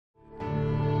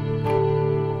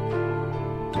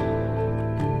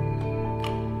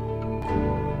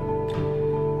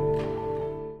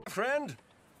friend?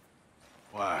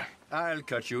 Why? I'll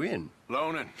cut you in.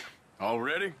 Loaning?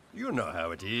 Already? You know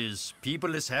how it is.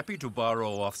 People is happy to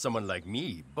borrow off someone like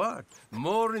me, but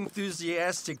more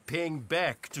enthusiastic paying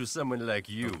back to someone like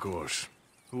you. Of course.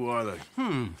 Who are they?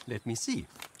 Let me see.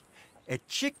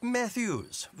 Chick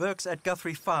Matthews works at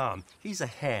Guthrie Farm. He's a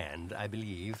hand, I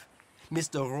believe.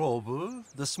 Mr. Roble,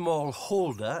 the small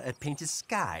holder at Painted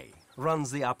Sky,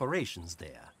 runs the operations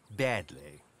there,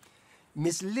 badly.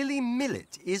 Miss Lily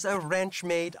Millet is a ranch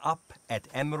maid up at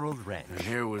Emerald Ranch. And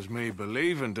here was me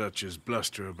believing Dutch's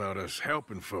bluster about us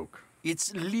helping folk.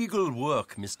 It's legal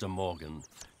work, Mr. Morgan.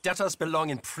 Debtors belong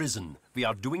in prison. We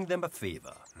are doing them a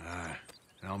favor. Aye.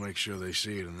 I'll make sure they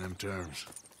see it in them terms.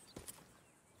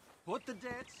 Put the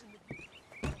debts in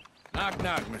the... Knock,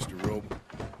 knock, Mr. Robe.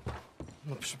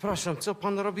 No przepraszam, co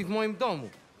pan robi w moim domu?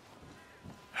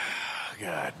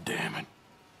 God damn it.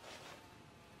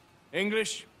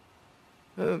 English?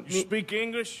 You speak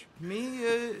English?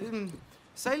 Me,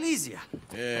 Silesia.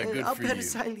 Yeah, good for Upper you.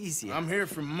 Silesia. I'm here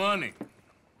for money.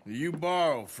 You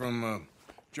borrow from a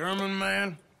German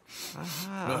man?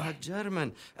 Aha,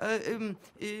 German.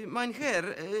 Mein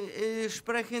Herr,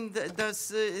 sprechen the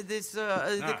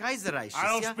Kaiserreich. I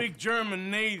don't speak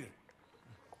German neither.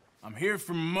 I'm here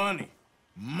for money.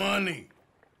 Money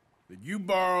that you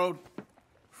borrowed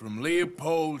from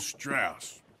Leopold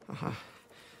Strauss.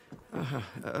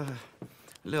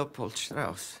 Leopold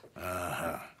Strauss.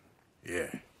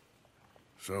 Yeah.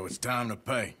 So it's time to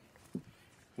pay.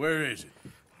 Where is it?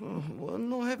 Oh, well,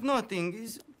 no, have nothing.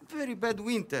 It's very bad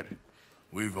winter.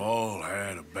 We've all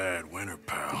had a bad winter,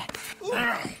 pal.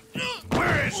 Where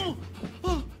is it?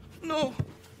 Oh, no.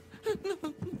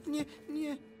 No, nie,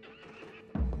 nie.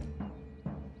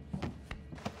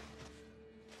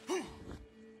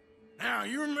 Now,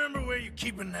 you remember where you're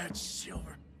keeping that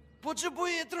silver?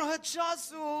 Potrzebuję trochę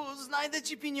czasu. Znajdę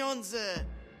ci pieniądze.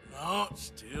 No,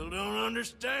 still don't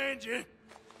understand you.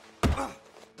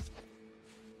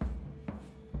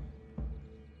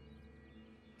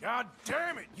 God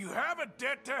damn it! You have a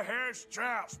debt to Herr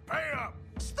Strauss. Pay up!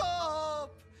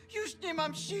 Stop! Już nie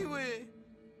mam siły.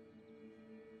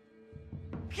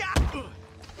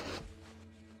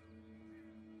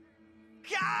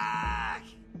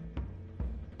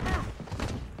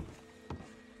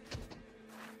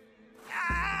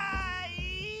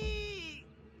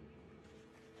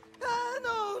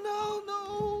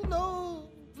 No.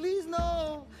 Please,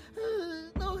 no.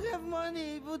 Don't have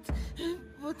money, but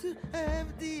I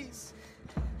have this.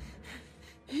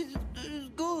 It's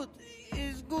good.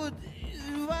 It's good. It's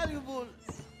valuable.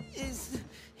 It's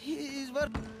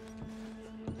valuable.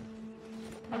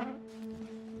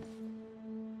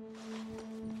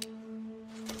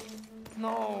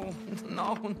 No.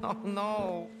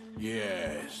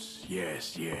 Yes.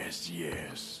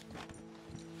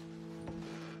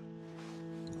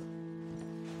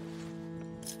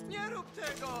 Nie rób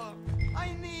tego!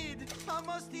 I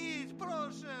must eat,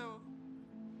 proszę!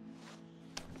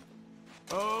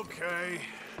 Okay,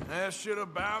 that should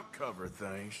about cover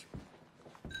things.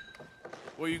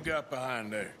 What you got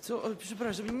behind there? Co?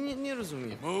 Przepraszam, nie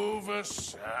rozumiem. Move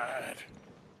aside.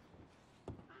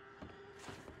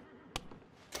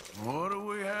 What do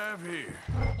we have here?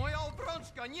 Moja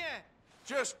obrączka, nie!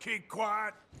 Just keep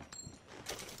quiet.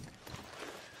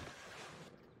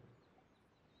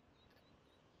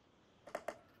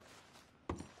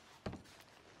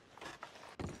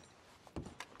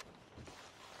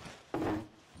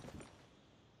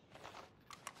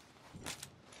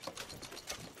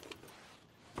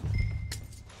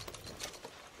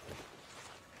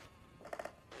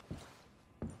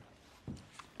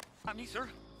 Not me, sir.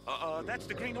 That's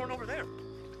the greenhorn over there.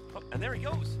 Oh, and there he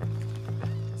goes.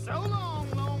 So long,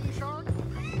 long shark.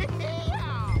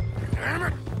 Damn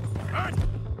it! Hey!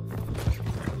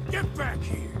 Get back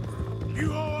here!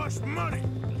 You owe us money!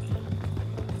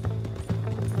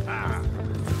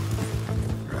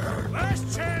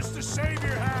 Last chance to save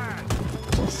your hide!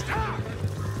 Stop!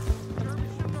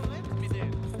 Shouldn't have left me there.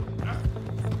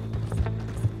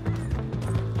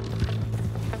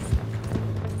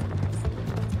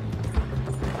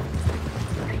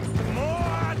 The more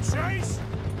I chase,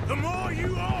 the more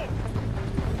you owe!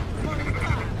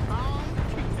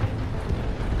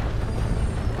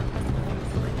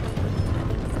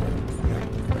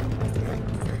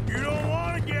 You don't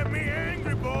want to get me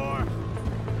angry, boy!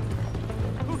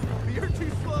 You're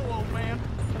too slow, old man.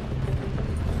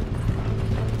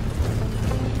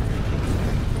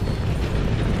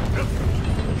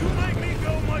 You make me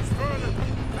go much further,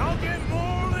 I'll get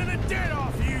more than a debt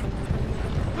off you!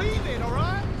 Leave it, all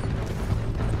right?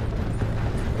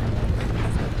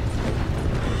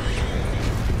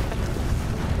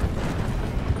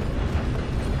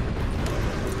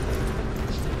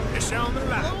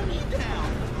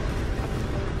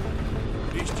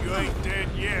 Least you ain't dead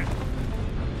yet.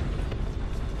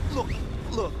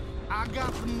 Look, I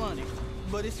got the money,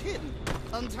 but it's hidden.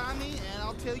 Untie me and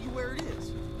I'll tell you where it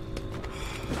is.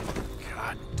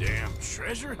 Goddamn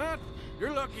treasure hunt? You're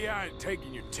lucky I ain't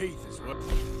taking your teeth as well.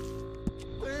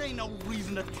 There ain't no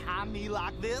reason to tie me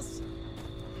like this.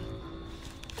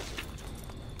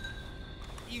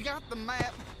 You got the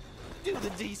map. Do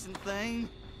the decent thing.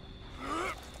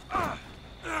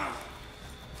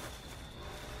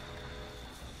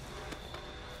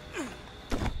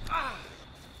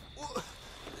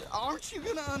 Aren't you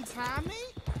gonna untie me?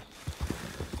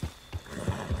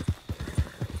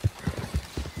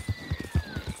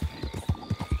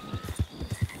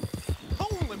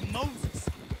 Holy Moses!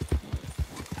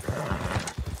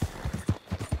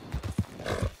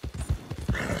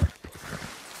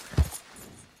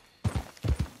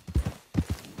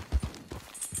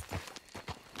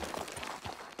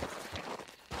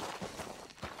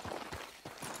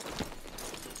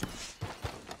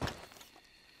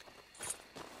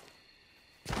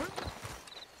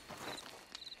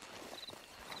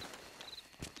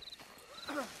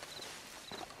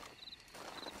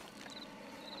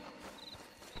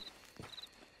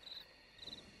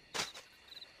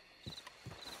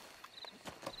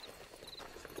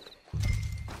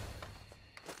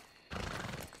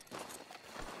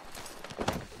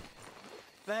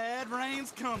 Bad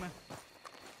rain's coming.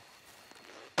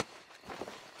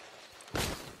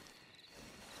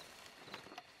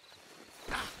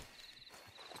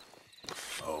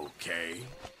 Okay.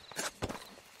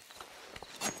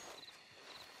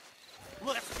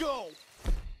 Let's go.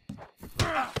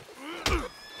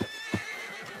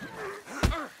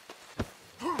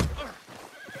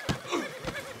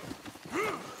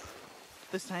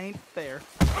 This ain't fair.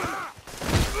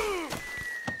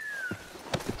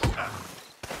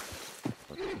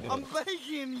 I'm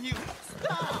begging you,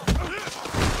 stop!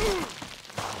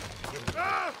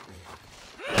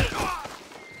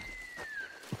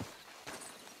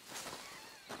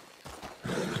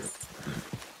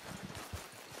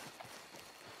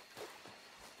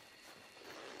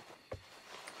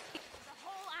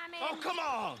 Oh, come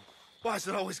on! Why's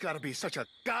it always gotta be such a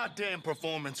goddamn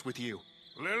performance with you?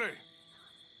 Lily,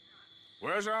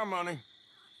 where's our money?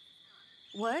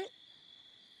 What?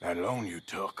 That loan you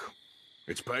took.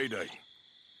 It's payday.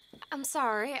 I'm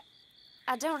sorry.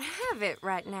 I don't have it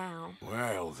right now.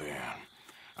 Well, then,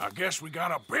 I guess we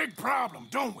got a big problem,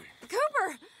 don't we?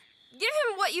 Cooper, give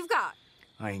him what you've got.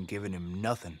 I ain't giving him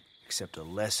nothing except a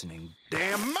lessening.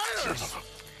 Damn manners!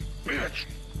 Bitch!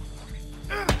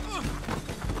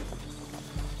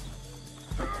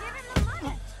 Give him the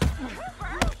money.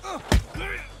 Cooper!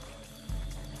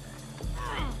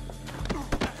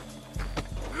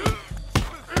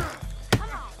 Come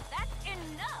on, that's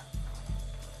enough.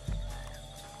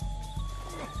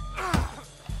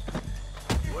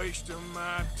 Wasting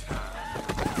my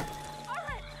time. All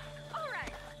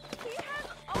right. He has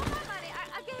all my money. I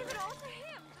gave it all to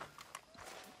him.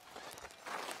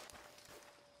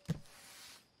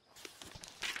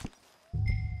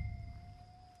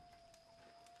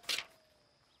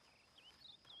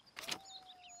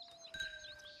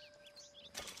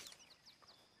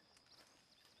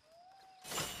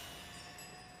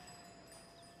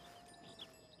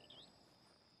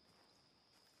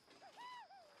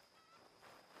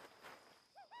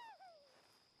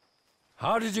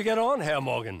 How did you get on, Herr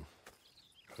Morgan?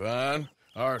 Fine.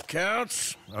 Our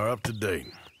accounts are up to date.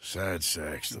 Sad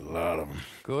sacks, a lot of them.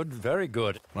 Good, very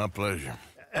good. My pleasure.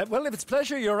 Well, if it's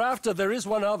pleasure you're after, there is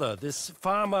one other. This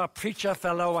farmer preacher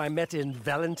fellow I met in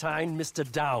Valentine, Mr.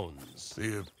 Downs.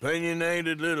 The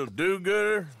opinionated little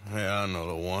do-gooder? Yeah, I know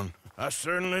the one. I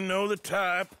certainly know the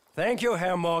type. Thank you,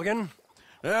 Herr Morgan.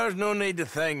 There's no need to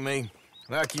thank me.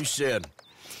 Like you said,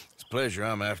 it's pleasure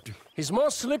I'm after. He's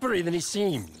more slippery than he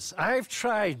seems. I've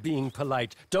tried being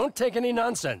polite. Don't take any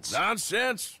nonsense.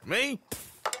 Nonsense? Me?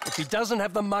 If he doesn't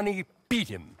have the money, beat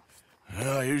him.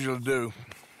 Well, I usually do.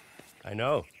 I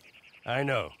know.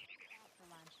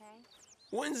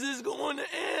 When's this going to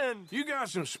end? You got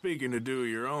some speaking to do of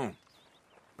your own.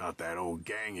 Not that old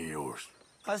gang of yours.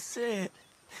 I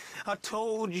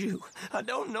told you, I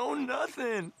don't know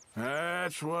nothing.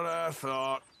 That's what I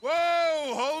thought.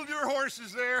 Whoa! Hold your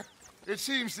horses there. It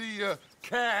seems the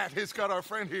cat has got our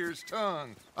friend here's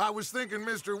tongue. I was thinking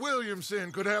Mr.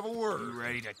 Williamson could have a word.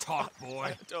 Ready to talk, boy?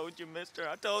 I told you, mister.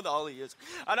 I told all of you.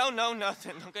 I don't know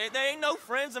nothing, okay? They ain't no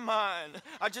friends of mine.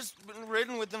 I just been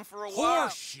ridden with them for a while.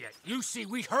 Horseshit! You see,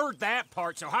 we heard that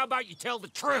part, so how about you tell the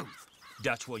truth?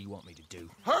 That's what you want me to do.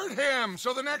 Hurt him,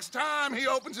 so the next time he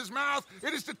opens his mouth,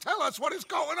 it is to tell us what is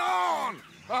going on.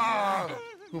 Ah,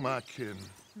 who am I kidding?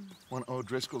 One of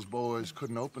O'Driscoll's boys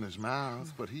couldn't open his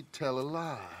mouth, but he'd tell a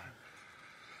lie.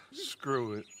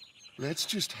 Screw it. Let's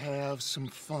just have some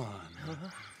fun.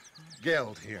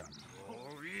 Geld him.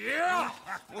 Yeah!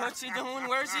 What's he doing?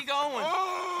 Where's he going?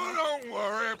 Oh, don't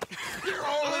worry. You're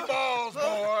only balls,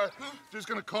 boy. Just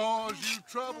gonna cause you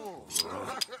trouble.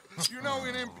 You know,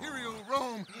 in Imperial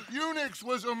Rome, eunuchs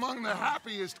was among the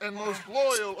happiest and most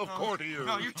loyal of courtiers.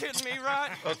 No, you're kidding me, right?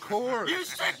 Of course. You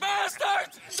sick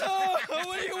bastard! Oh,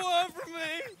 what do you want from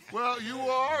me? Well, you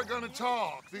are gonna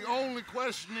talk. The only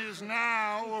question is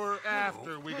now or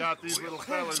after we got these little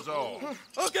fellas off.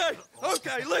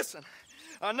 Okay, listen.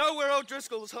 I know where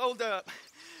O'Driscoll's holed up,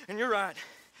 and you're right.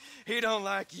 He don't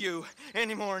like you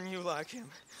any more than you like him.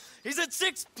 He's at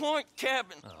 6 Point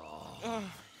Cabin.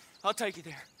 I'll take you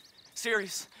there.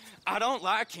 Serious, I don't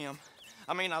like him.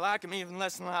 I mean, I like him even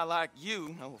less than I like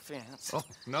you, no offense. Oh,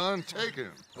 none taken.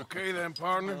 Okay then,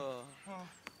 partner.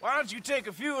 Why don't you take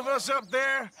a few of us up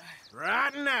there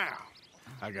right now?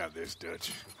 I got this,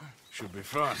 Dutch. Should be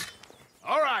fun.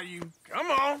 All right, you. Come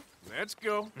on. Let's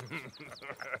go.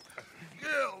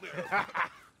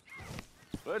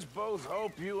 Let's both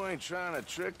hope you ain't trying to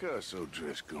trick us,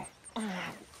 O'Driscoll.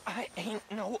 I ain't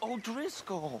no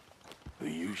O'Driscoll.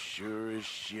 You sure as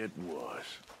shit was.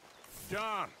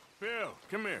 John, Bill,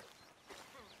 come here.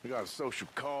 We got a social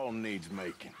call needs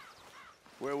making.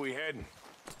 Where we heading?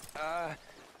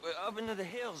 We're up into the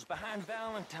hills behind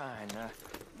Valentine.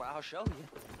 Well, I'll show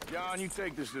you. John, you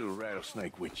take this little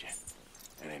rattlesnake with you.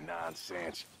 Any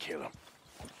nonsense, kill him.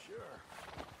 Sure.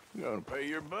 You're gonna pay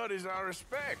your buddies our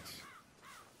respects.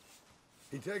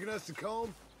 He taking us to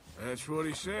Combe? That's what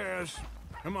he says.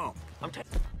 Come on. I'm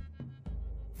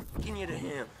taking you to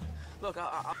him. Look,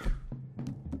 I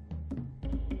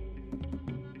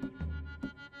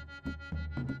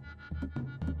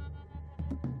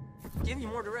give you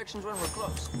more directions when we're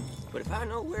close. But if I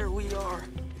know where we are,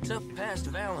 it's up past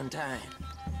Valentine.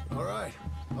 All right,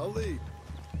 I'll lead.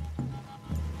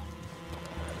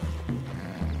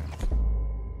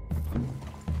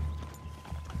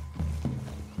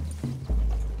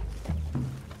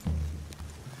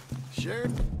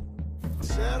 Sheriff,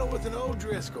 saddle with an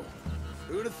O'Driscoll.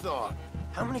 Who'd have thought?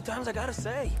 How many times I gotta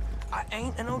say? I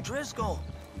ain't an O'Driscoll.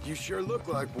 You sure look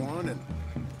like one, and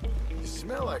you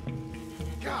smell like...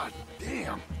 God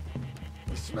damn.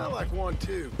 You smell like one,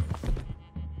 too.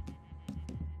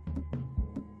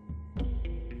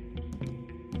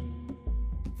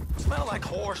 Smell like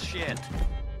horse shit.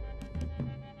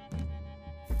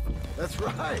 That's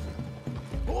right.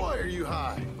 Boy, are you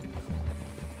high.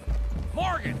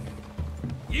 Morgan!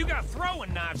 You got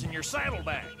throwing knives in your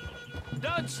saddlebag.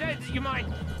 Dud said that you might...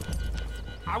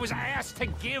 I was asked to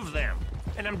give them,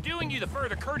 and I'm doing you the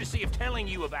further courtesy of telling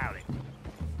you about it.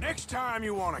 Next time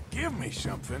you want to give me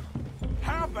something,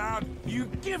 how about you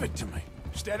give it to me,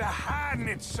 instead of hiding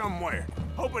it somewhere,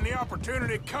 hoping the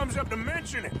opportunity comes up to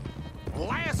mention it?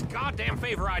 Last goddamn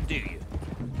favor I do you.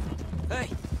 Hey,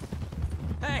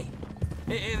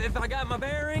 if I got my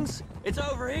bearings, it's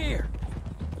over here.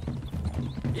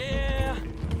 Yeah,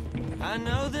 I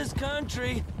know this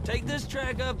country. Take this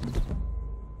track up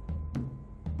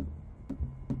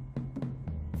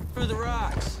through the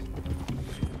rocks.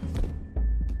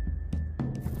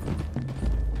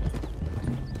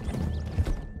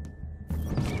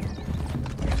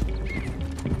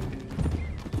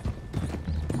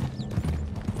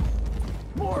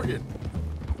 Morgan,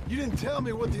 you didn't tell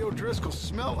me what the O'Driscoll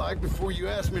smelled like before you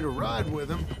asked me to ride with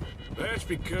him. That's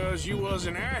because you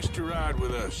wasn't asked to ride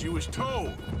with us. You was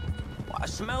told. Well, I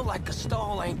smell like a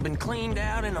stall ain't been cleaned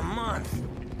out in a month.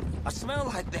 I smell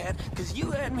like that because you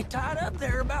had me tied up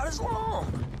there about as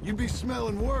long. You'd be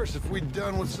smelling worse if we'd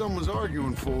done what someone's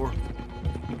arguing for.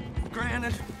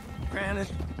 Granted.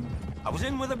 I was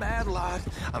in with a bad lot.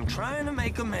 I'm trying to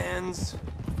make amends,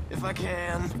 if I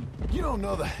can. You don't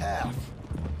know the half.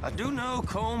 I do know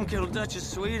Colm killed Dutch's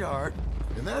sweetheart.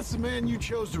 And that's the man you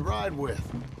chose to ride with.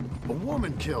 A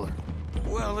woman killer.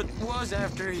 Well, it was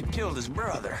after he'd killed his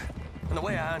brother. And the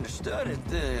way I understood it,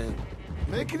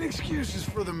 Making excuses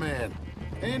for the man.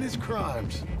 And his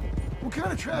crimes. What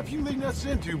kind of trap you leading us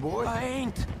into, boy? I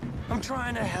ain't. I'm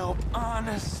trying to help,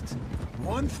 honest.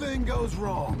 One thing goes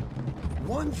wrong.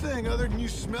 One thing other than you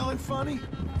smelling funny,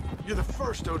 you're the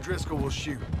first O'Driscoll will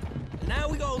shoot. Now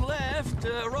we go left,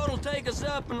 road'll take us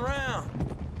up and round.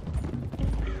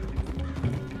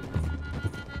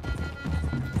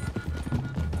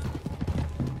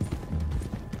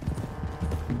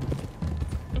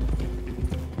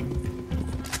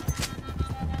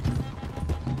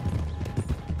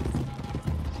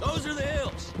 Those are the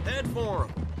hills. Head for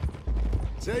them.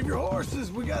 Save your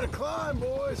horses, we gotta climb,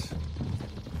 boys.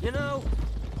 You know,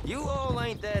 You all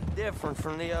ain't that different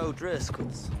from the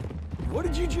O'Driscolls. What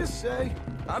did you just say?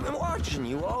 I've been watching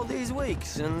you all these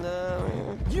weeks, and,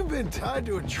 You've been tied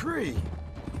to a tree.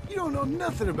 You don't know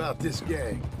nothing about this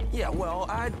gang. yeah, well,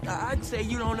 I'd say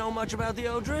you don't know much about the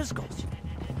O'Driscolls.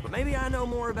 But maybe I know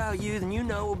more about you than you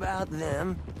know about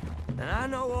them. And I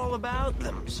know all about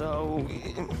them, so...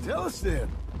 Tell us then.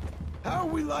 How are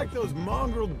we like those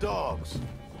mongrel dogs?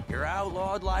 You're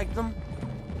outlawed like them.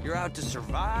 You're out to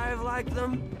survive like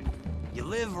them. You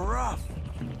live rough.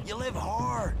 You live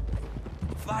hard.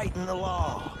 Fighting the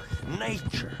law,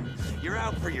 nature. You're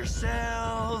out for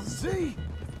yourselves. See?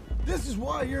 This is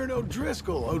why you're an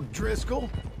O'Driscoll, O'Driscoll.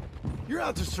 You're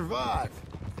out to survive.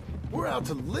 We're out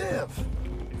to live.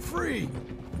 Free.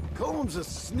 Colm's a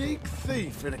sneak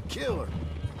thief and a killer.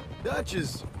 Dutch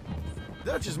is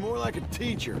more like a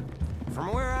teacher.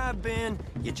 From where I've been,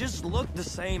 you just look the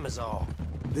same as all.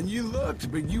 Then you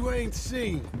looked, but you ain't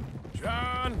seen.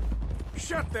 John,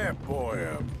 shut that boy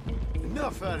up.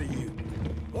 Enough out of you.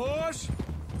 Boys,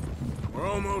 we're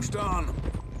almost on them.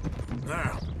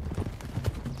 Now,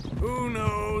 who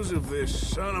knows if this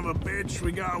son of a bitch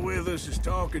we got with us is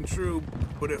talking true,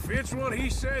 but if it's what he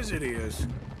says it is,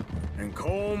 and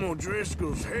Colm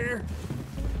O'Driscoll's here,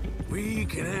 we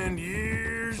can end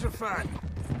years of fighting.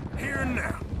 Here and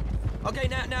now. Okay,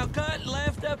 now cut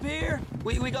left up here.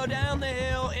 We go down the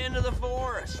hill into the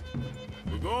forest.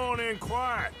 We're going in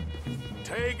quiet,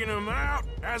 taking them out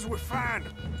as we find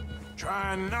them,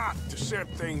 trying not to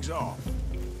set things off.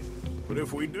 But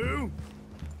if we do,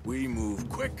 we move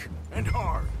quick and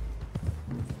hard.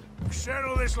 We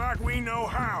settle this like we know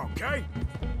how, okay?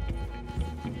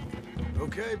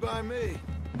 Okay by me.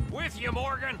 With you,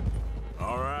 Morgan.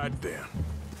 All right, then.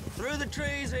 Through the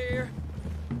trees here.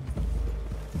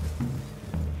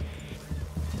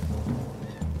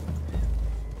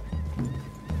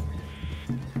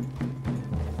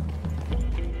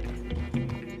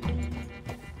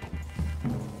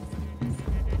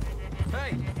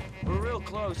 Hey, we're real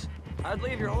close. I'd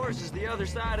leave your horses the other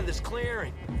side of this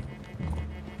clearing.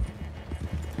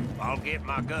 I'll get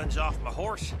my guns off my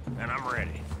horse, and I'm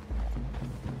ready.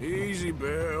 Easy,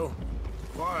 Bill.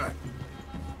 Quiet.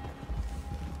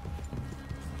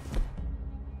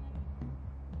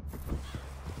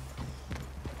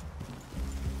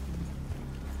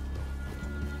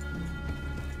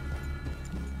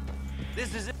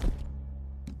 This is it.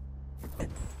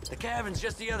 The cabin's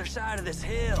just the other side of this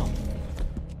hill.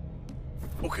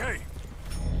 Okay.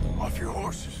 Off your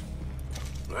horses.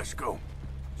 Let's go.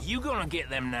 You gonna get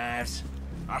them knives?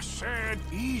 I said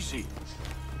easy.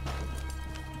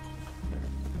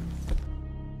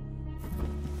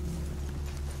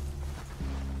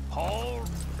 Hold.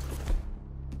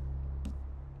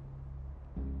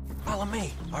 Follow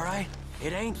me, all right?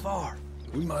 It ain't far.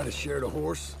 We might have shared a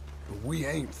horse, but we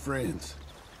ain't friends.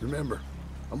 Remember,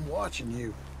 I'm watching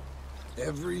you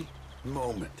every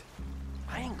moment.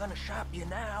 I ain't gonna shop you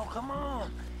now, come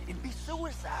on. It'd be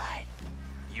suicide.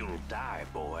 You'll die,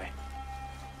 boy.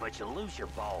 But you'll lose your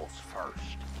balls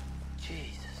first.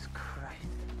 Jesus Christ.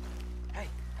 Hey,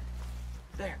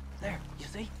 there, you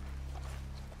see?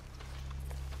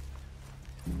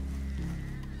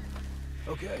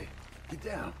 Okay, get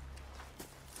down.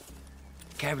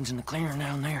 Cabin's in the clearing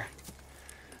down there.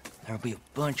 There'll be a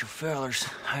bunch of fellers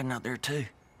hiding out there, too.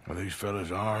 Are these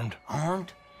fellas armed?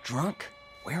 Armed, drunk,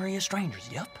 wary of strangers,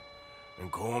 yup.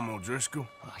 And Colm O'Driscoll?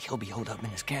 He'll be holed up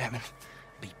in his cabin.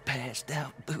 Be passed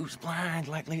out, booze blind,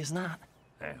 likely as not.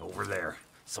 Hey, over there.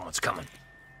 Someone's coming.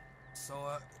 So,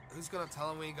 who's gonna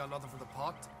tell him we ain't got nothing for the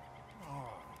pot?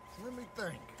 Oh, let me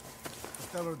think. The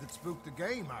feller that spooked the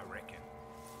game, I reckon.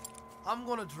 I'm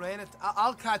gonna drain it.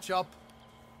 I'll catch up.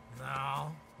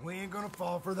 No, we ain't gonna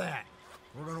fall for that.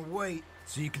 We're gonna wait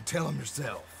so you can tell him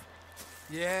yourself.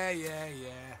 Yeah.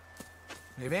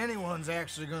 If anyone's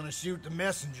actually gonna shoot the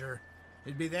messenger,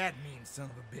 it'd be that mean son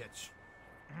of a bitch.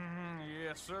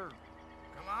 Yes, sir.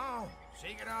 Come on,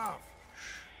 shake it off.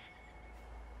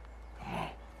 Come on.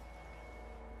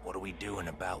 What are we doing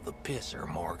about the pisser,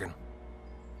 Morgan?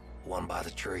 One by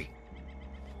the tree.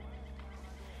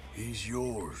 He's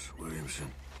yours,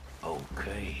 Williamson.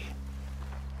 Okay.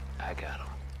 I got him.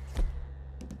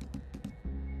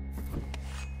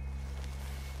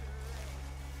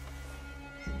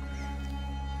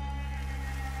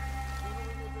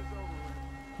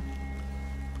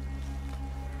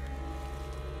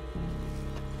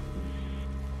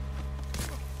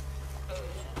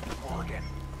 Morgan,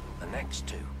 the next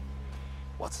two.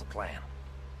 What's the plan?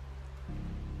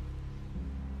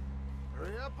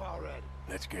 Hurry up already.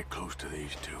 Let's get close to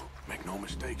these two. Make no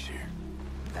mistakes here.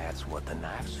 That's what the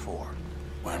knife's for.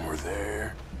 When we're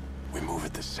there, We move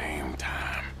at the same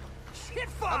time. Shit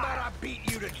fire! How about I beat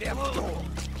you to death?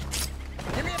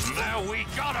 Now we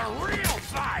got a real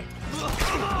fight!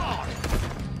 Come on!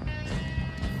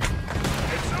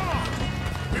 It's on!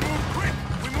 We move quick!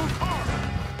 We move hard!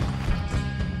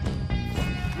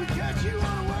 We catch you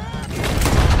unaware!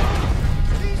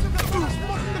 These are the first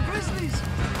one in the grizzlies!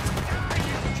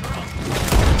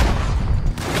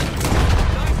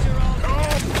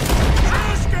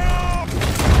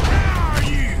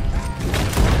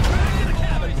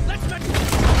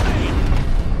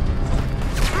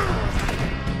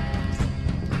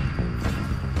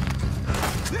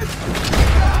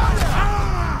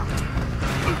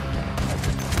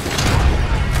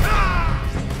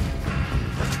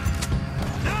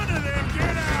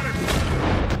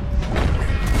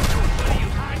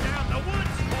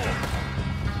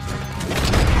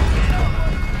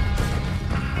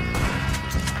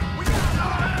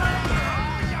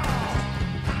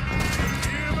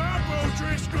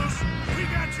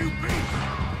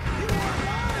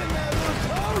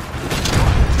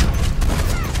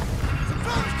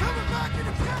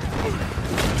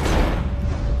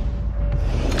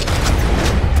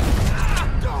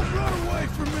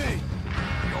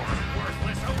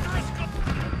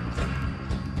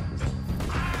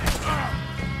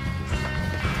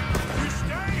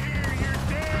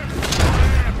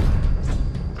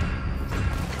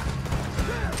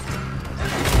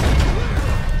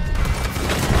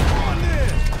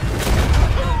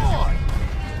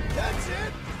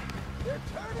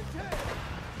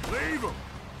 Leave him!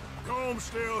 Comb's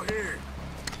still here.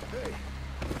 Hey,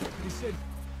 he said...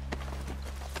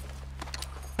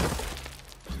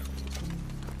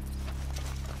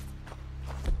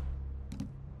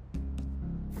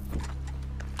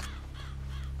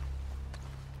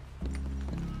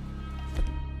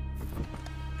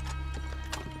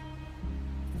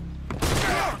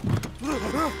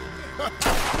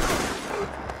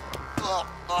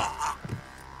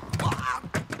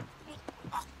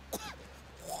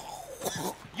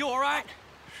 You all right?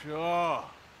 Sure.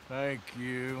 Thank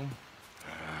you.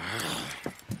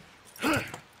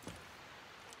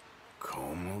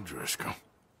 Colm O'Driscoll.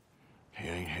 He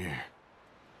ain't here.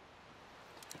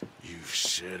 You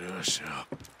set us up.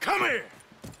 Come here!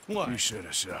 What? You set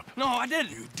us up. No, I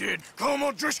didn't. You did. Colm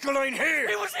O'Driscoll ain't here!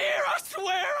 He was here, I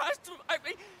swear!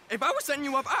 If I was setting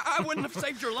you up, I wouldn't have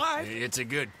saved your life. It's a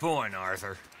good point,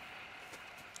 Arthur.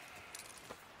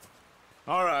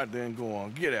 All right, then, go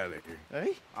on. Get out of here.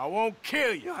 Hey? I won't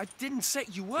kill you. I didn't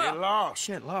set you up. Get lost.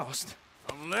 Get lost.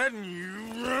 I'm letting you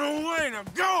run away. Now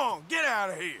go on. Get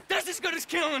out of here. That's as good as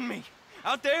killing me.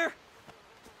 Out there,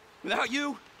 without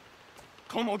you,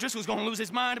 Colm O'Driscoll's gonna lose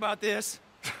his mind about this.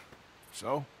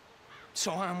 So?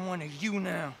 So I'm one of you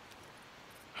now.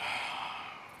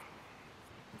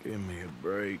 Give me a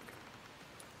break.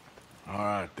 All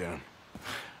right, then.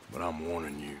 But I'm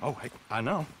warning you. Oh, hey, I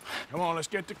know. Come on, let's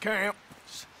get to camp.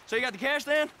 So you got the cash,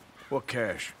 then? What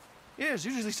cash? Yeah, there's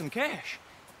usually some cash.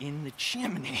 In the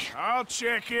chimney. I'll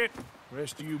check it.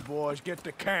 Rest of you boys, get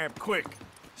to camp, quick.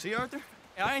 See, Arthur?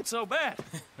 I ain't so bad.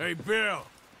 Hey, Bill.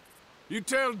 You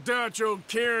tell Dutch old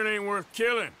Kieran ain't worth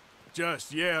killing.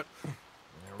 Just yet.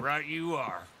 Right you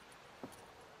are.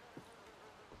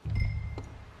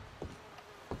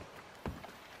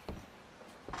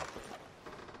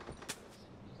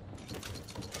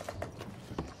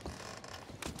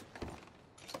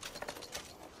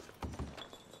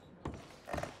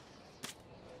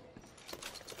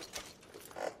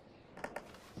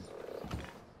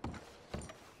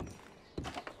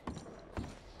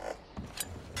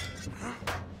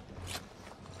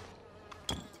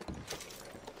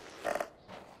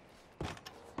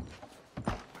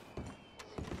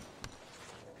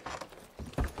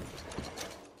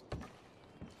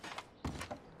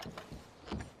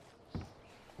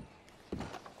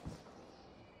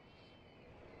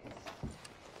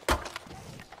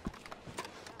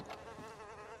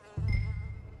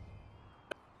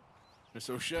 Miss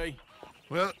O'Shea?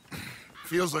 Well,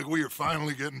 feels like we are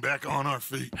finally getting back on our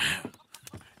feet.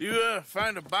 You,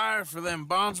 find a buyer for them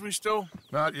bonds we stole?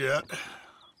 Not yet,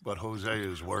 but Jose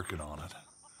is working on it.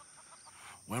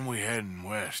 When we heading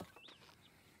west?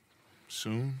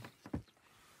 Soon?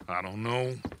 I don't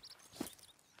know.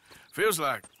 Feels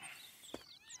like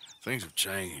things have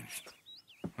changed.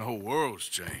 The whole world's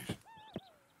changed.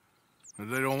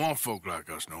 They don't want folk like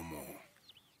us no more.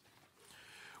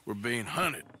 We're being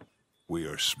hunted. We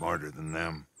are smarter than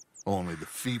them. Only the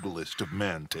feeblest of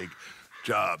men take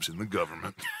jobs in the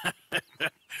government.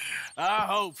 I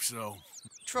hope so.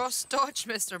 Trust Dutch,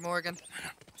 Mr. Morgan.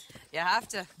 You have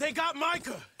to. They got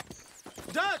Micah!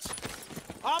 Dutch!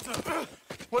 Arthur!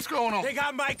 What's going on? They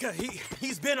got Micah.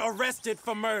 He's been arrested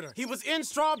for murder. He was in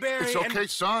Strawberry. It's okay,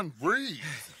 son. Breathe.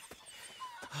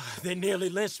 They nearly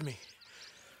lynched me.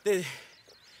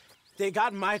 They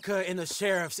got Micah and the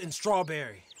sheriffs in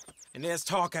Strawberry. And there's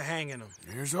talk of hanging him.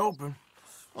 Here's hoping.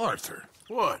 Arthur,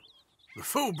 what? The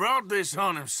fool brought this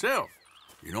on himself.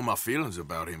 You know my feelings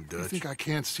about him, Dutch. You think I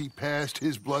can't see past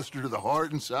his bluster to the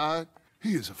heart inside?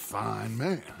 He is a fine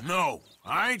man. No,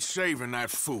 I ain't saving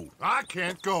that fool. I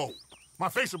can't go. My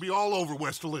face will be all over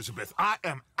West Elizabeth. I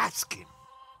am asking.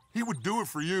 He would do it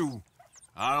for you.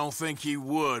 I don't think he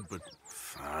would, but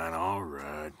fine, all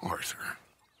right. Arthur.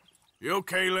 You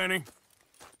okay, Lenny?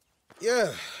 Yeah,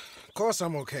 of course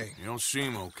I'm okay. You don't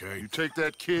seem okay. You take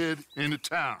that kid into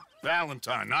town.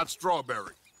 Valentine, not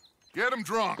Strawberry. Get him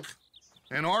drunk.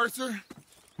 And Arthur,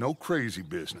 no crazy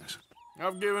business.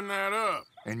 I've given that up.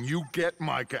 And you get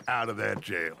Micah out of that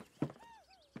jail.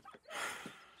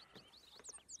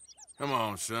 Come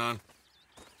on, son.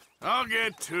 I'll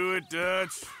get to it,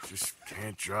 Dutch. Just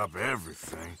can't drop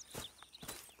everything.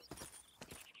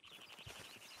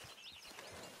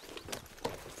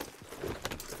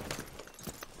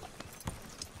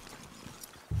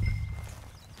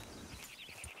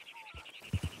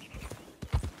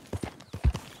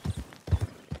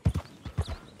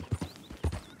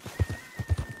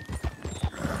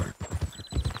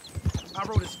 I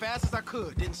rode as fast as I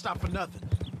could, didn't stop for nothing.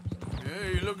 Yeah,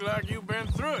 you look like you've been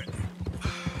through it.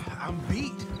 I'm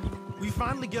beat. We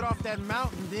finally get off that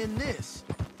mountain, then this.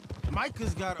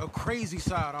 Micah's got a crazy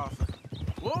side offer.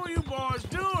 What were you boys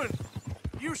doing?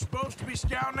 You were supposed to be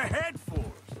scouting ahead for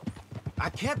us. I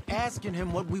kept asking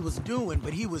him what we was doing,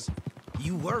 but he was,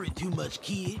 "You worry too much,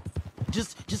 kid.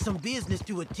 Just some business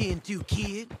to attend to,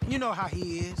 kid." You know how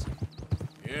he is.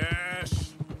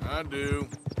 Yes, I do.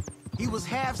 He was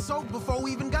half soaked before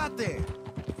we even got there.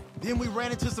 Then we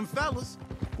ran into some fellas.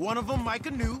 One of them Micah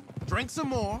knew, drank some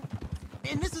more.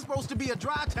 And this is supposed to be a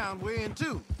dry town we're in,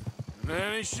 too. And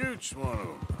then he shoots one of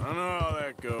them. I know how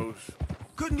that goes.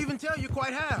 Couldn't even tell you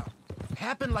quite how.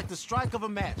 Happened like the strike of a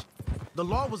match. The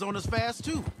law was on us fast,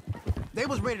 too. They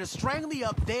was ready to strangle me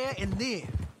up there and then.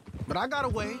 But I got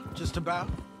away, just about.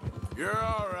 You're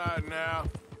all right now.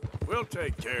 We'll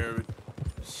take care of it.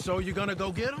 So you gonna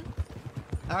go get him?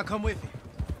 I'll come with you.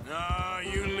 No,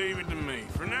 you leave it to me.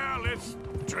 For now, let's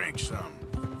drink some.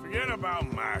 Forget about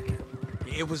Micah.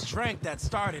 It was drink that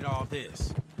started all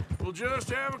this. We'll just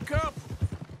have a couple.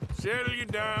 Settle you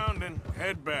down, then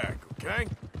head back, okay?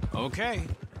 Okay.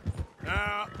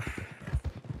 Now,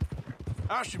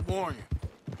 I should warn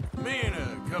you. Me and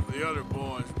a couple of the other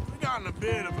boys, we got in a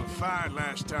bit of a fight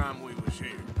last time we was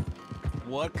here.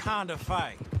 What kind of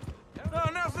fight? No,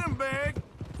 nothing big.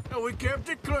 No, we kept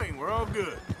it clean. We're all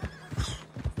good.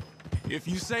 If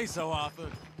you say so, Arthur.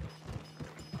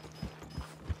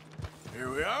 Here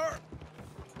we are.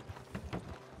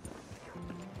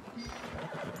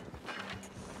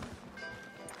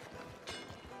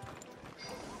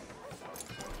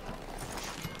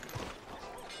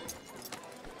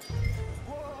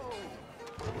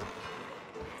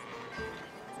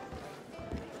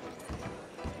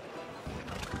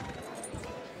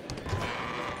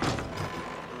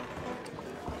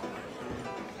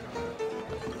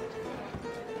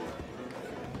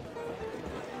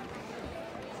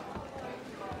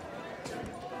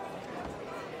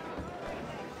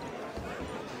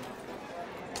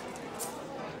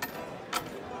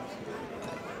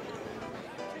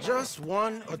 Just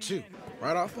one or two,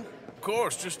 right, Arthur? Of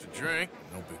course, just a drink.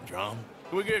 No big drama.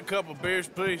 Can we get a couple beers,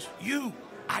 please?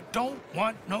 I don't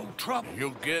want no trouble.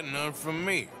 You'll get none from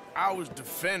me. I was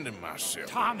defending myself.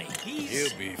 Tommy, he's...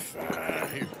 He'll be fine.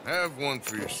 Here, have one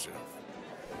for yourself.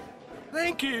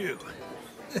 Thank you.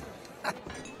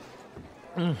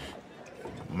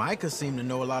 Micah seemed to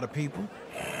know a lot of people.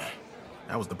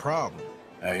 That was the problem.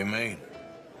 How you mean?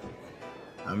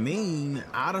 I mean,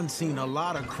 I done seen a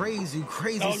lot of crazy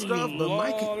stuff, but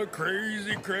Micah... A lot of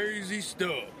crazy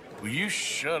stuff. Will you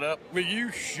shut up? Will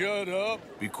you shut up?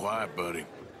 Be got, buddy.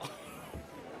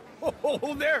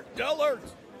 Oh, they're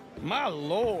dullards. My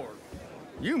lord.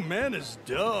 You men is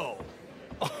dull.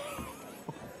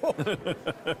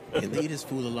 Hey, leave this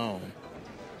fool alone.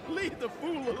 Leave the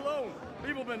fool alone.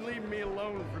 People been leaving me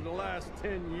alone for the last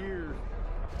 10 years.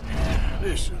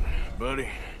 Listen, buddy.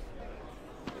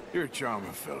 You're a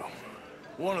charming fellow.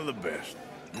 One of the best.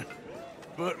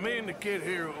 But me and the kid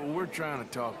here, we're trying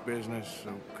to talk business,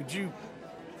 so could you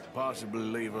possibly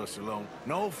leave us alone?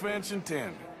 No offense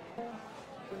intended.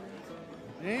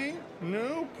 Ain't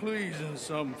no pleasing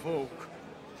some folk.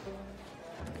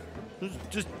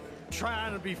 Just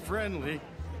trying to be friendly.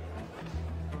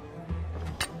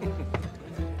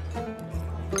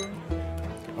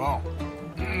 Oh.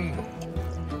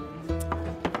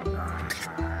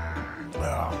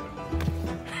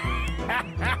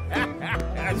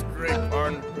 That's great,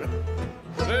 partner.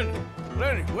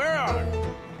 Lenny, where are you?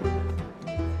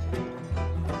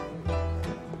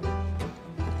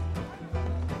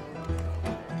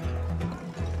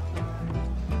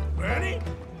 Lenny?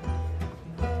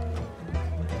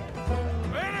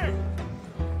 Lenny?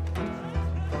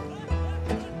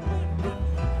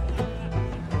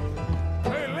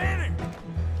 Hey, Lenny!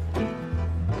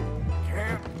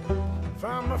 Can't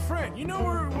find my friend. You know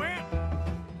where he went?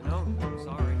 No,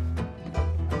 sorry.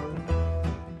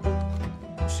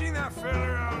 Seen that fella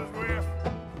I was with?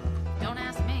 Don't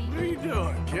ask me. What are you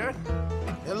doing, kid?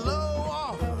 Hello,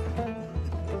 Arthur.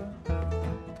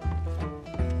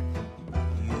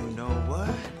 You know what?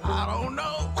 I don't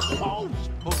know.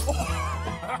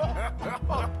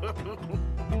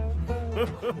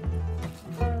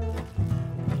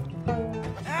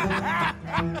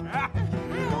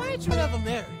 Man, why ain't you never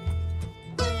married?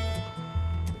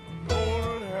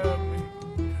 Lord help me.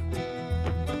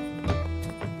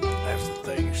 That's the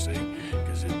thing, you see,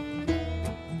 because it...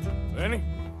 Lenny?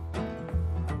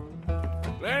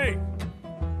 Lenny!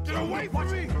 Get away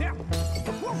from me! Now,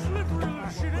 what slippery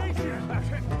this shit, ain't you?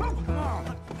 Come on.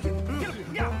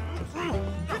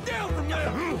 Get down from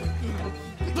there!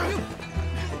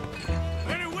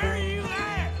 Lenny, where are you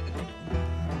at?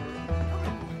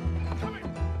 Come here.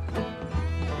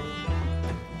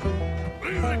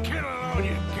 Leave the kid alone,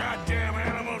 you goddamn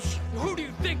animals. Who do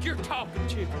you think you're talking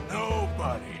to?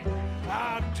 Nobody.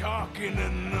 I'm talking to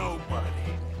nobody.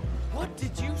 What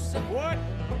did you say? What?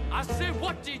 I said,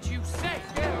 what did you say?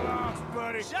 Get lost,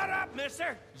 buddy. Shut up,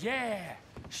 mister. Yeah,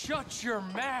 shut your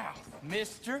mouth,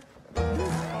 mister.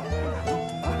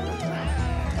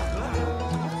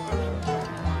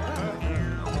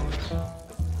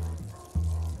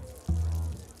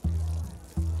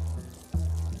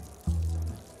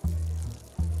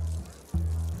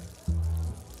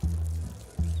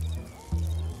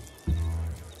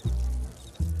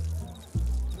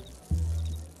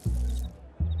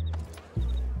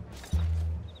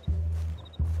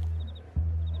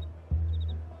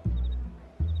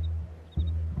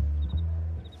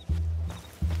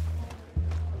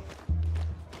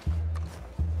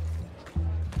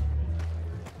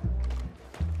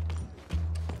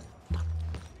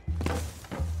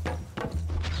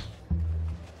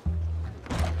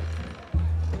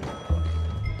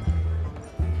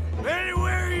 Lenny,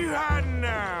 where are you hiding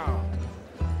now?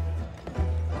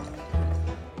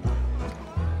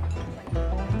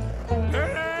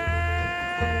 Lenny!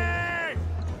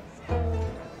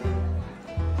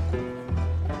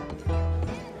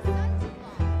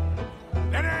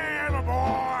 Lenny, my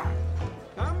boy!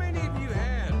 How many of you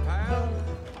had, pal?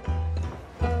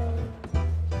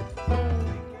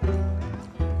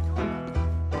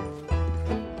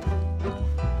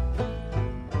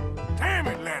 Damn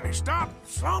it, Lenny, stop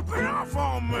slumping off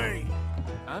on me!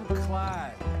 I'm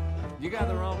Clyde. You got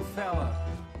the wrong fella.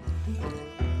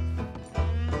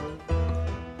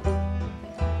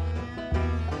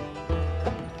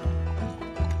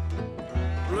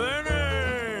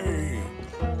 Lenny!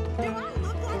 Do I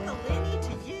look like a Lenny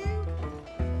to you?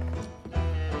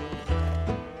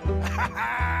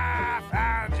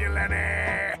 Found you,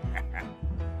 Lenny!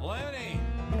 Lenny,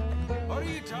 what are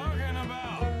you talking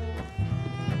about?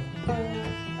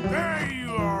 There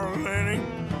you are, Lenny.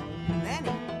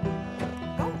 Lenny?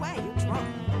 Go away, you drunk.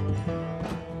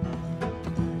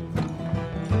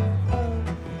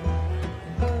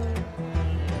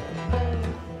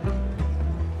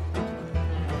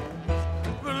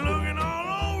 Been looking all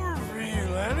over for you,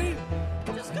 Lenny.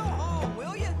 Just go home,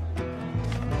 will you?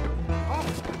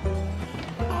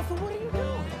 Arthur, what are you doing?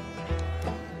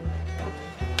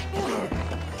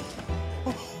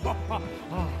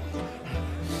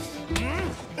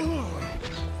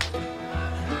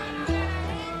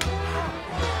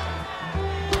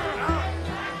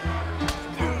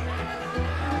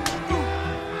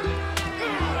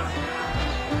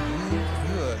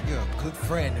 You're a good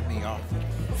friend to me, Arthur.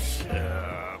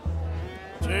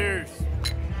 Cheers.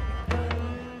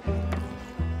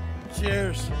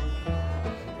 Cheers.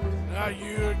 Now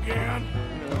you again?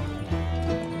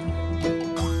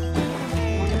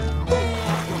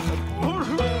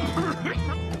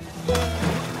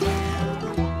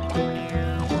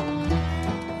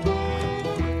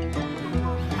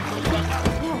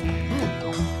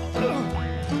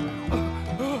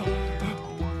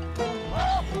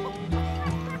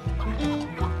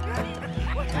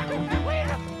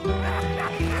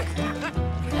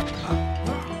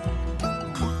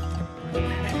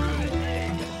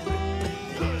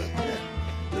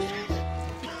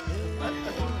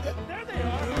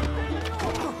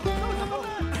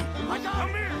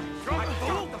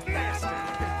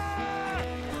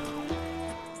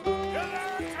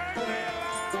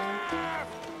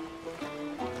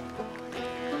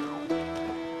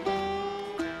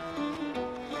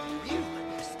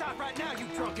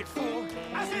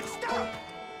 I said stop!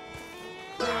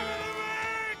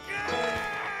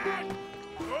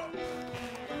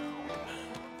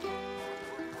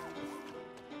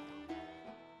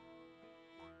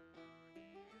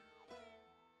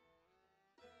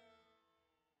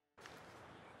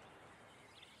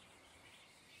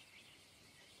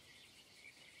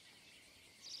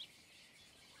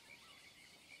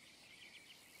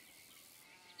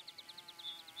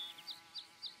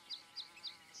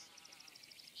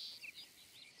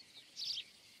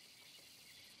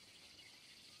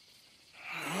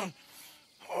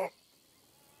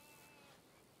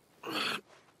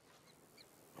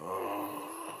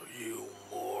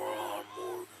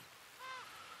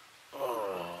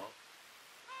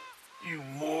 You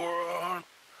moron.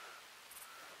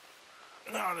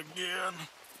 Not again.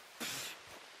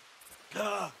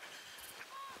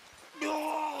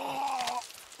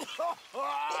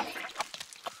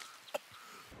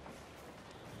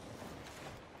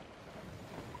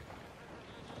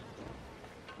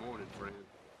 Morning, friend.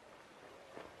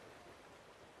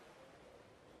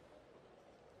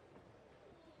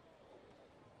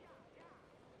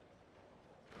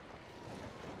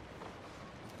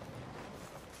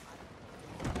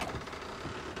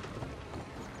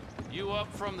 You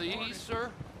up from the east, sir?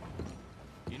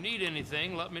 You need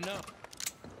anything, let me know.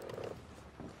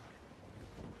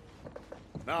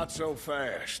 Not so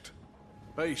fast.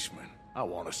 Baseman, I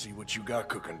want to see what you got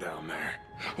cooking down there.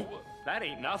 That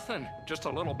ain't nothing. Just a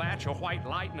little batch of white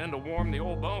lightning to warm the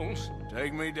old bones.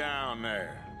 Take me down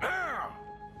there. Now!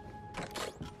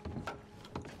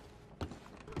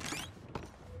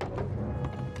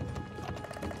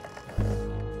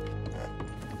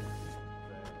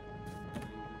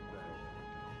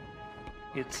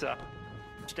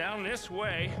 It's down this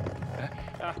way.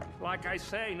 Like I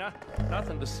say,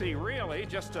 nothing to see really.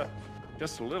 Just a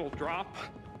little drop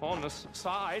on the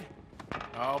side.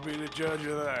 I'll be the judge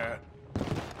of that.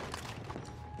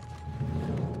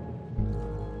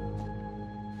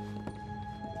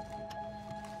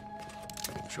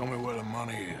 Show me where the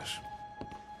money is.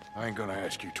 I ain't gonna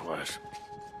ask you twice.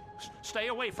 Stay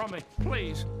away from me,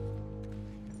 please.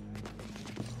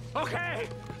 Okay.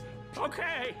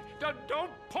 Okay. Don't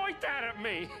point that at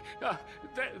me.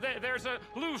 There's a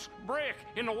loose brick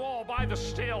in the wall by the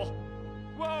still.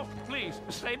 Well, please,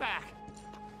 stay back.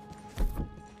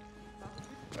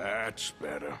 That's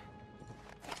better.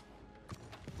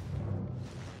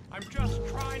 I'm just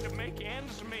trying to make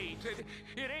ends meet.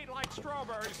 It ain't like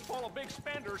strawberries full of big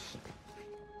spenders.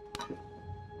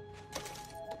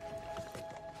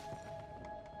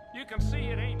 You can see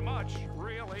it ain't much,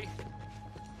 really.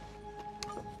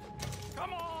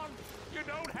 Come on! You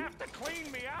don't have to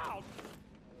clean me out!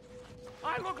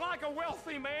 I look like a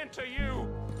wealthy man to you!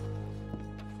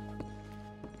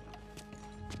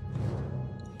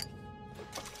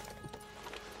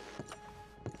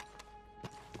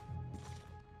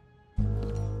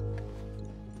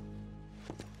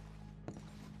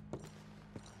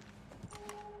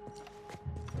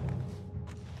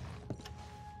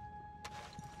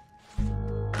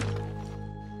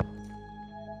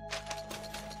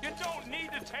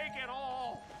 Take it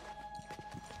all!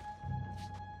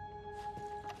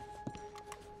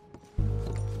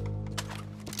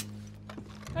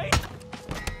 Hey!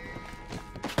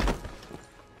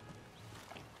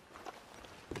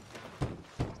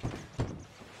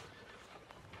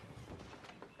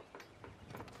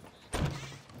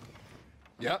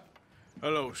 Yep.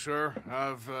 Hello, sir.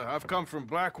 I've come from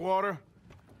Blackwater.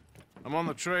 I'm on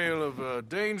the trail of a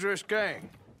dangerous gang.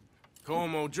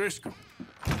 Colm O'Driscoll.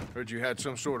 Heard you had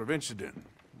some sort of incident.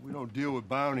 We don't deal with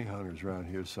bounty hunters around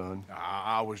here, son.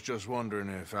 I was just wondering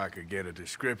if I could get a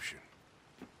description.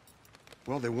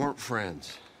 Well, they weren't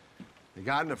friends. They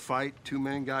got in a fight, 2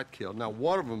 men got killed. Now,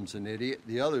 one of them's an idiot,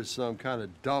 the other's some kind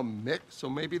of dumb mick, so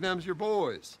maybe them's your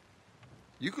boys.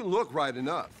 You can look right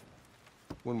enough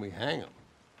when we hang them.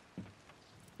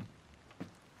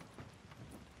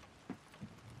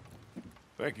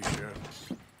 Thank you,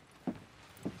 Sheriff.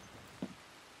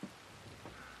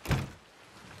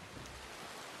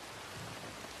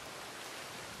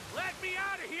 Let me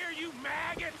out of here, you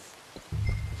maggots!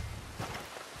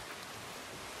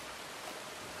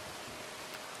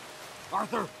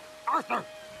 Arthur! Arthur!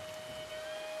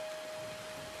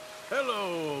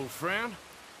 Hello, old friend.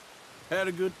 Had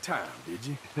a good time, did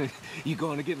you? You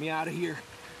going to get me out of here?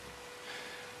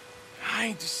 I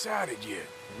ain't decided yet.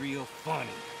 Real funny.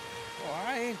 Oh,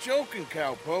 I ain't joking,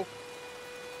 cowpoke.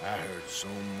 I heard so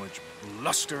much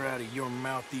bluster out of your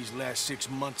mouth these last 6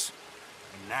 months,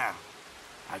 and now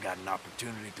I got an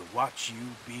opportunity to watch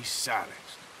you be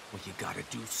silenced. Well, you gotta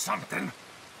do something.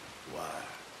 Why?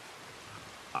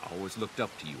 I always looked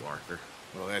up to you, Arthur.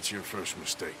 Well, that's your first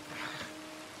mistake.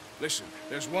 Listen,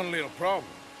 there's one little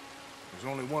problem. There's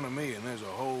only one of me, and there's a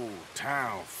whole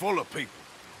town full of people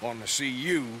wanting to see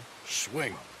you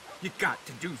swing. You got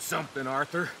to do something,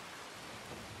 Arthur.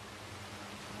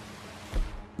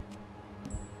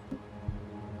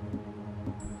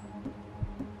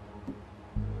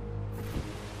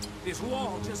 This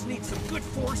wall just needs some good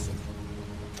forcing.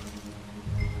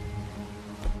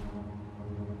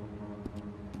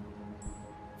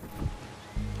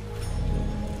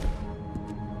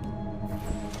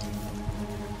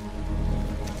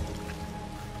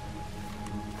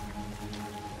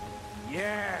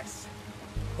 Yes.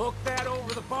 Hook that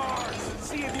over the bars.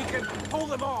 See if you can pull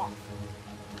them off.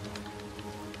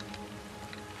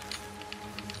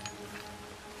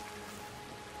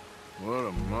 What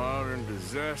a modern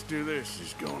disaster this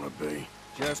is gonna be.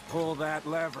 Just pull that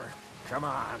lever. Come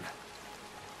on.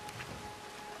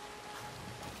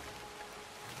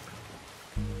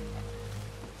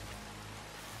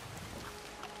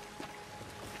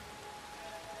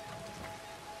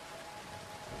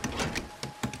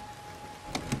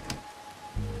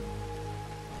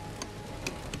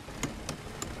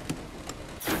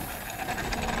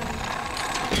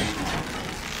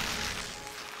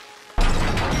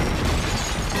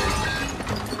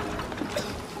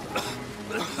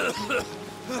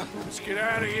 Let's get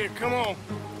out of here, come on.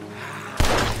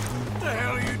 What the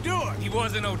hell are you doing? He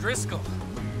wasn't O'Driscoll.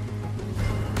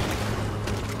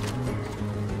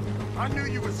 I knew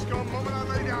you was scum the moment I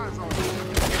laid eyes on you.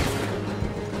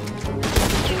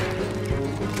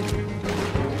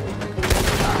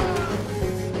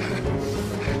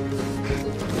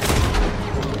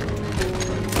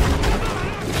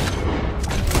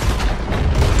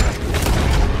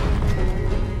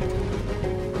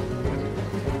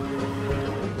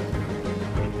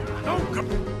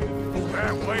 Move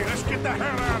that way, let's get the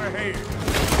hell out of here.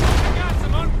 I got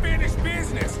some unfinished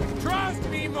business. Trust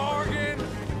me, Morgan.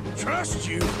 Trust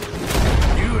you?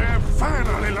 You have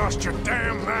finally lost your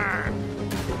damn mind.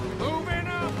 Moving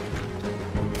up.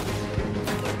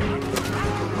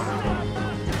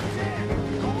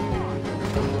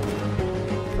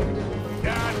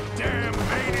 Goddamn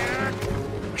maniac!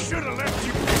 I should have left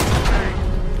you.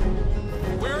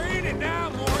 We're in it now,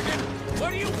 Morgan.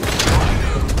 What do you want to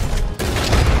do?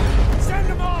 Send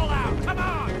them all out. Come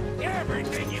on.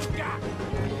 Everything you got.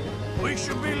 We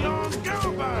should be long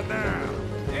gone by now.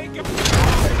 Take him.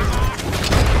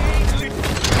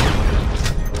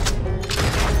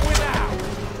 Without.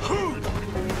 Who?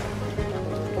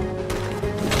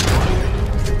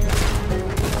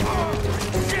 Oh,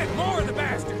 shit, more of the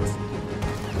bastards.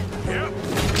 Yep.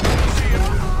 See ya.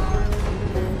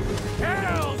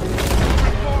 Hell's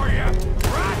for you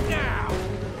right now.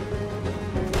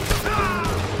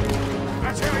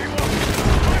 I tell you what.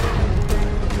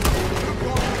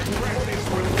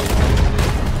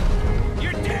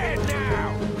 You're dead now.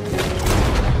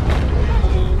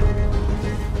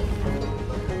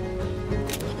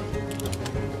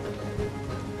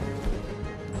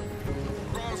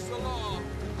 Cross the law,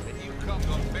 and you come to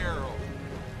barrel.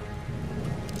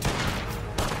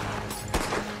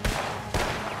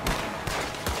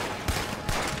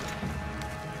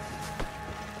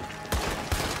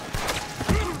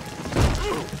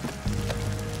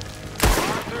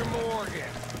 Arthur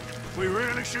Morgan. We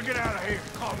really should get out of here.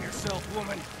 Calm yourself,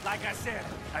 woman. Like I said,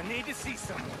 I need to see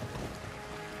someone.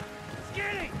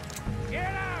 Skinny!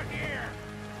 Get out here!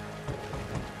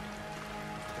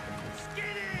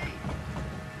 Skinny!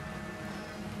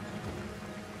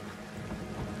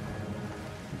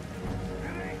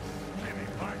 Maybe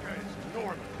Micah is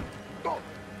northern.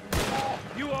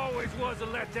 You always was a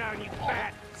letdown, you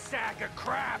fat sack of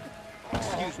crap!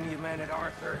 Excuse me a minute,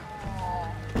 Arthur.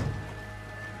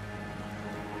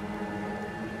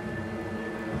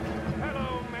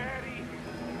 Hello, Maddie.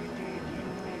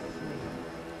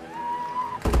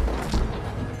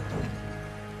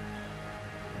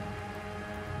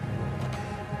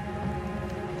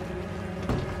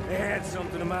 They had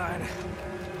something of mine.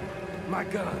 My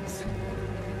guns.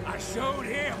 I showed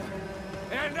him,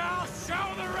 and I'll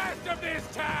show the rest of this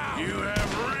town! You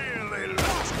have really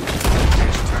lost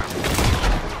this time.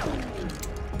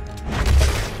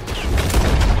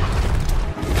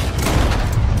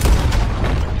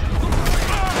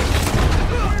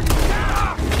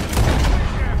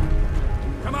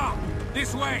 Come on,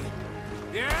 this way.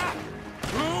 Yeah?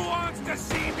 Who wants to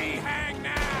see me hang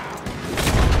now?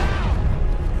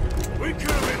 We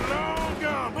could have been long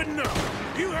gone, but no.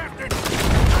 You have to...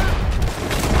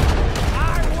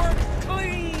 I work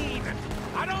clean.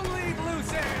 I don't leave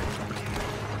loose ends.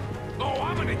 Oh,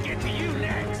 I'm gonna get to you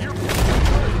next. You're...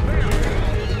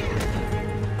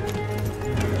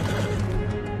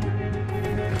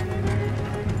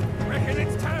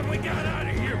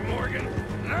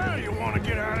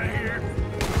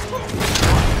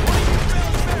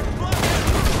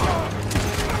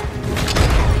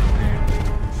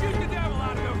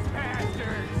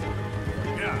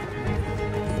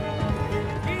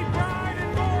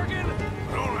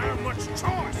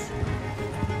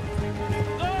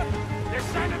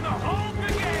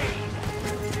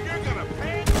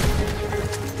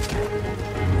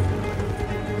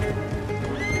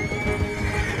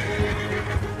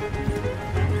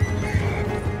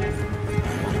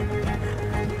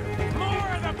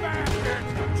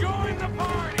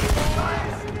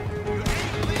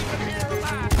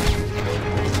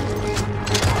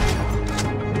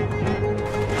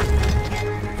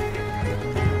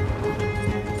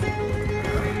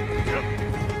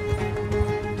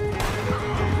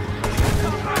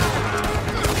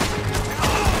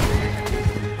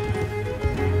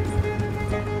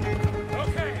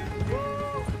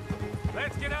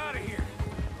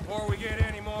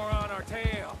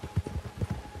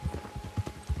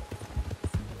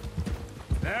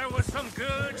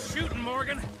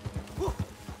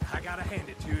 I gotta hand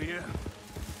it to you.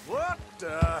 What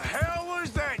the hell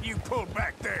was that you pulled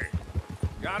back there?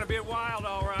 Got a bit wild,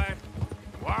 all right.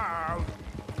 Wild?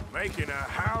 Making a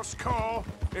house call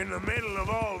in the middle of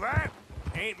all that?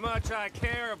 Ain't much I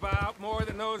care about more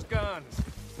than those guns.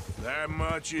 That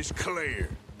much is clear.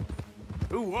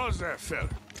 Who was that fella?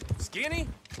 Skinny?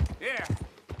 Yeah,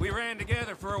 we ran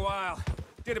together for a while.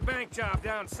 Did a bank job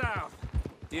down south.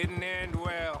 Didn't end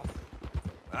well.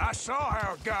 I saw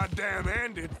how it goddamn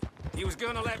ended. He was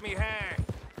gonna let me hang.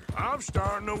 I'm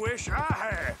starting to wish I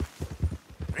had.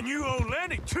 And you owe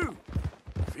Lenny, too.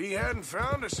 If he hadn't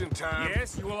found us in time...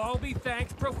 Yes, you will all be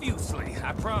thanked profusely,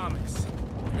 I promise.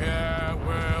 Yeah,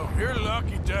 well, you're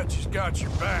lucky Dutch has got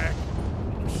your back.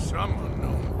 For some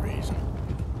unknown reason.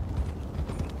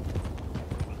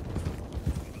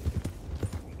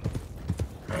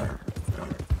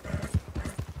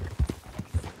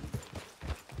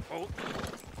 Oh.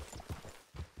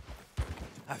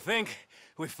 I think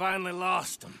we finally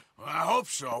lost him. Well, I hope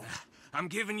so. I'm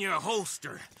giving you a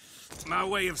holster. My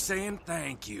way of saying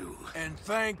thank you. And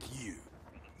thank you.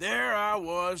 There I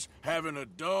was, having a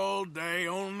dull day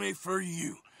only for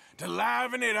you. To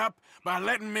liven it up by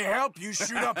letting me help you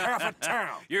shoot up half a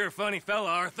town. You're a funny fella,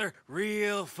 Arthur.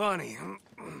 Real funny.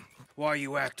 Why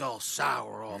you act all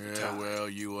sour all the time? Yeah, well,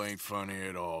 you ain't funny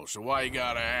at all. So why you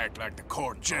gotta act like the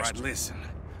court jester? All right, listen.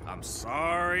 I'm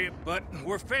sorry, but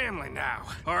we're family now.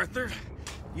 Arthur,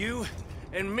 you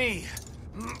and me.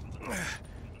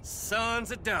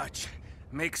 Sons of Dutch.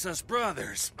 Makes us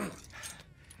brothers.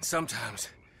 Sometimes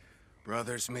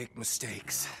brothers make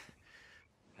mistakes.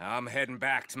 I'm heading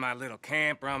back to my little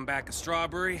camp around back of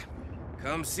Strawberry.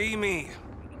 Come see me.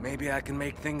 Maybe I can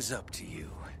make things up to you.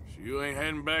 So you ain't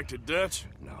heading back to Dutch?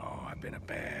 No, I've been a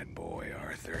bad boy,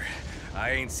 Arthur.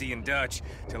 I ain't seeing Dutch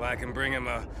till I can bring him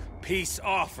a peace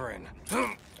offering.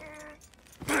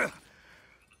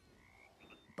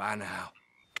 Bye now.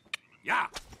 Yeah.